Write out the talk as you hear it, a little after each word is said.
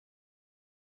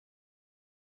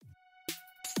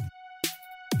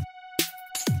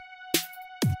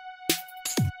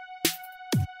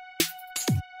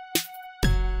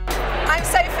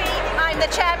the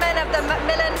chairman of the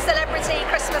Macmillan Celebrity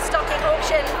Christmas Stocking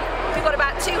Auction. We've got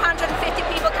about 250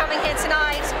 people coming here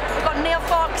tonight. We've got Neil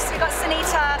Fox, we've got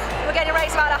Sunita. We're going to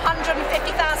raise about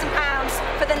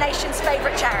 £150,000 for the nation's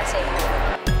favourite charity.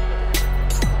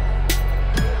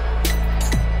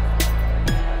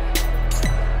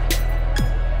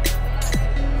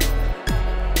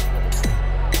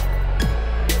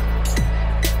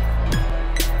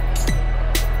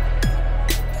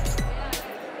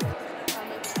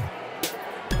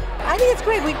 I think it's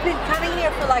great. We've been coming here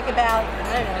for like about,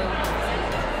 I don't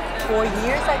know, 4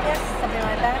 years, I guess, something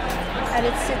like that. And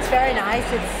it's very nice.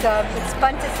 It's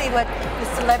fun to see what the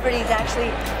celebrities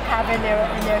actually have in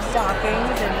their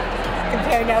stockings and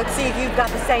compare notes, see if you've got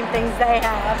the same things they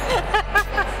have,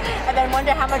 and then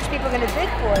wonder how much people are going to bid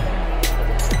for them.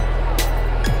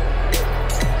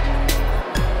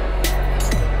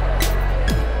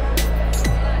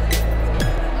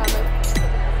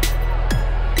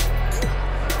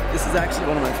 This is actually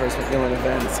one of my first Macmillan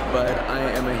events, but I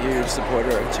am a huge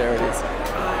supporter of charities.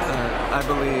 I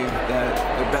believe that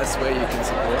the best way you can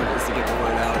support is to get the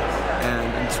word out, and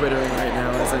I'm twittering right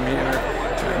now as I'm here,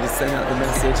 trying to send out the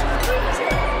message.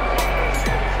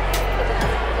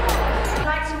 I'd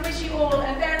like to wish you all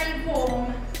a very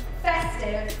warm,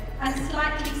 festive and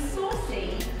slightly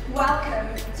saucy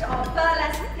welcome to our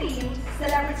burlesque-themed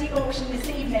celebrity auction this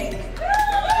evening.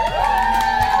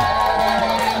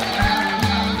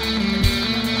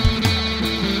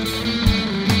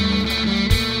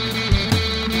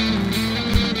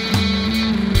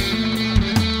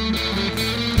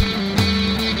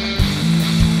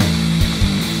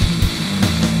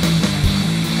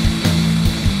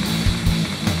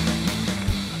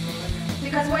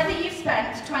 Because whether you've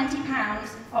spent £20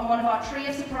 on one of our Tree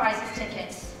of Surprises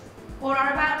tickets, or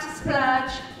are about to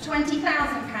splurge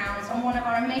 £20,000 on one of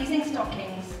our amazing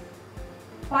stockings,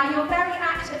 by your very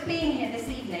act of being here this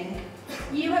evening,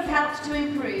 you have helped to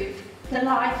improve the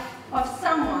life of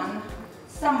someone,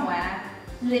 somewhere,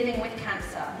 living with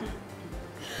cancer.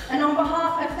 And on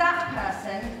behalf of that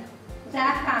person,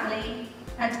 their family,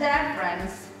 and their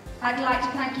friends, I'd like to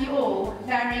thank you all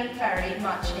very, very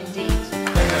much indeed.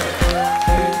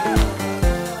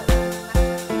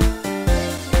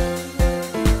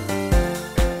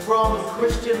 From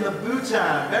Christian the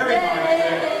Bhutan, very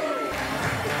nice.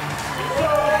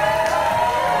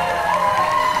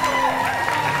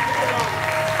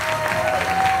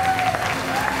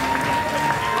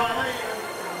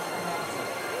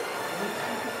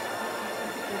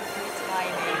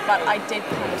 But I did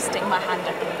kind of stick my hand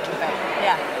up a little bit,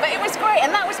 yeah. But it was great,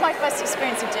 and that was my first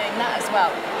experience of doing that as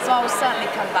well, so I will certainly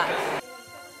come back.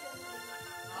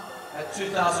 At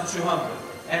 2,200.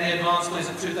 Any advance please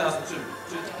at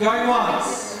 2,200. Going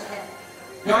once,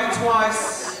 going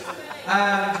twice,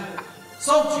 and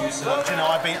sold to you, sir. You know,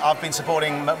 I've been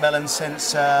supporting Macmillan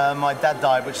since my dad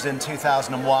died, which was in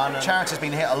 2001. Charity's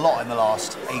been hit a lot in the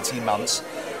last 18 months.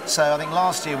 So I think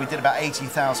last year we did about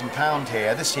 £80,000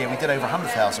 here. This year we did over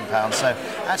 £100,000. So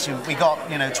actually we got,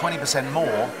 you know, 20%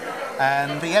 more,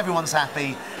 and everyone's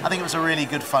happy. I think it was a really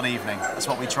good fun evening. That's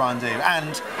what we try and do,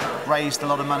 and raised a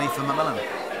lot of money for Macmillan.